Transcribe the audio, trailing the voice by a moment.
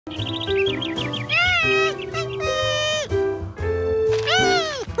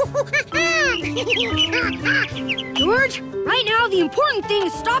George, right now the important thing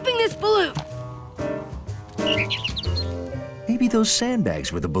is stopping this balloon. Maybe those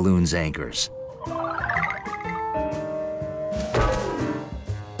sandbags were the balloon's anchors.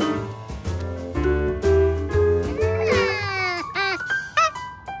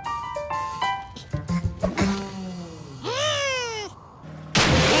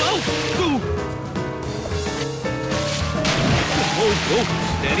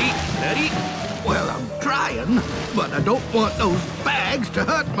 Steady, steady. Well, I'm trying, but I don't want those bags to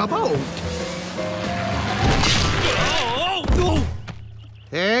hurt my boat.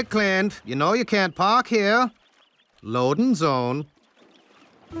 Hey, Clint, you know you can't park here. Loading zone.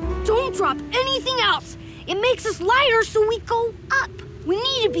 Don't drop anything else. It makes us lighter so we go up. We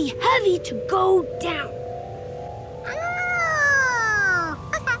need to be heavy to go down.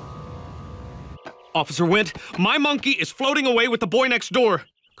 Officer Wint, my monkey is floating away with the boy next door.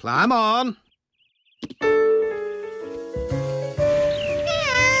 Climb on.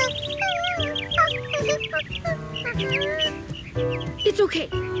 It's okay.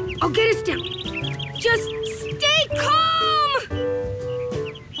 I'll get us down. Just stay calm!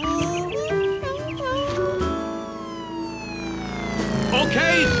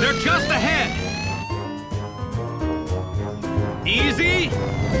 Okay, they're just ahead. Easy.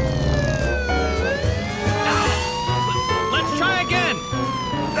 Let's try again.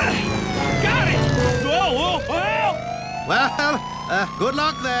 Got it! Whoa, whoa, whoa! Well, good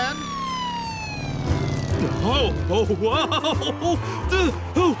luck then. Oh, oh, whoa!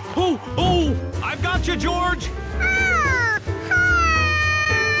 Oh, oh, oh! I've got you, George!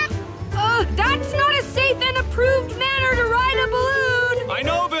 That's not a safe and approved manner to ride a balloon! I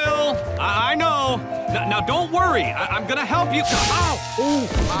know, Bill. I know. Now, don't worry. I'm gonna help you. Ow! Oh,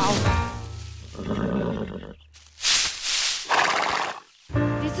 ow.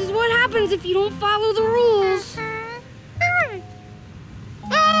 This is what happens if you don't follow the rules.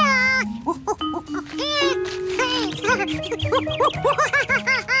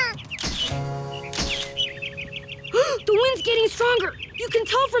 The wind's getting stronger. You can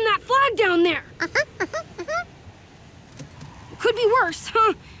tell from that flag down there. It could be worse,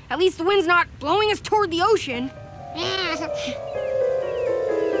 huh? At least the wind's not blowing us toward the ocean.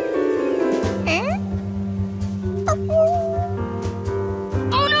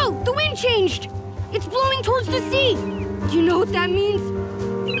 Oh no! The wind changed! It's blowing towards the sea. Do you know what that means?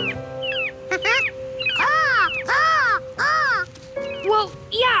 Well,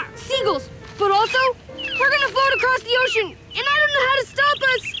 yeah, seagulls. But also, we're gonna float across the ocean, and I don't know how to stop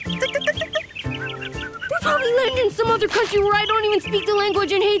us. We'll probably land in some other country where I don't even speak the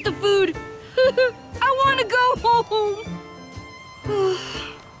language and hate the food. I wanna go home.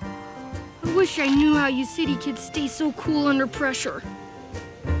 I wish I knew how you city kids stay so cool under pressure.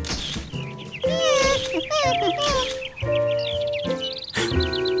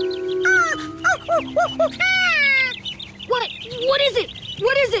 What is it?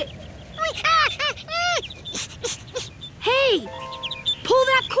 What is it? Hey, pull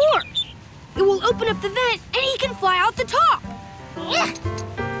that cord. It will open up the vent and he can fly out the top.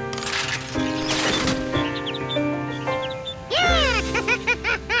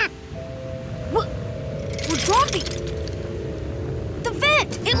 We're dropping. The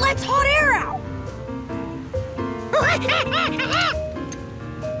vent, it lets hot air out.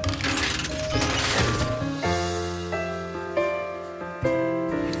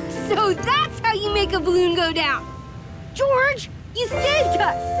 So that's how you make a balloon go down. George, you saved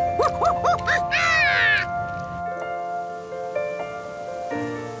us.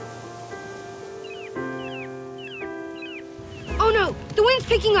 Oh no, the wind's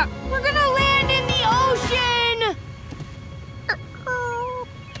picking up. We're gonna land in the ocean.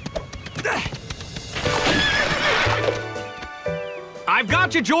 I've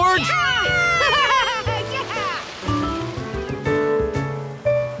got you, George!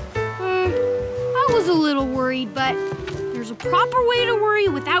 I was a little worried, but there's a proper way to worry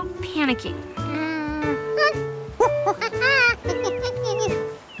without panicking.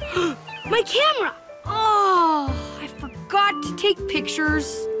 My camera! Oh, I forgot to take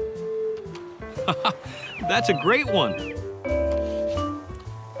pictures. That's a great one.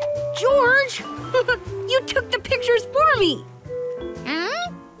 George, you took the pictures for me.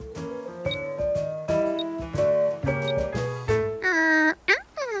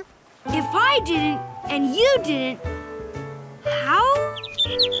 If I didn't and you didn't, how?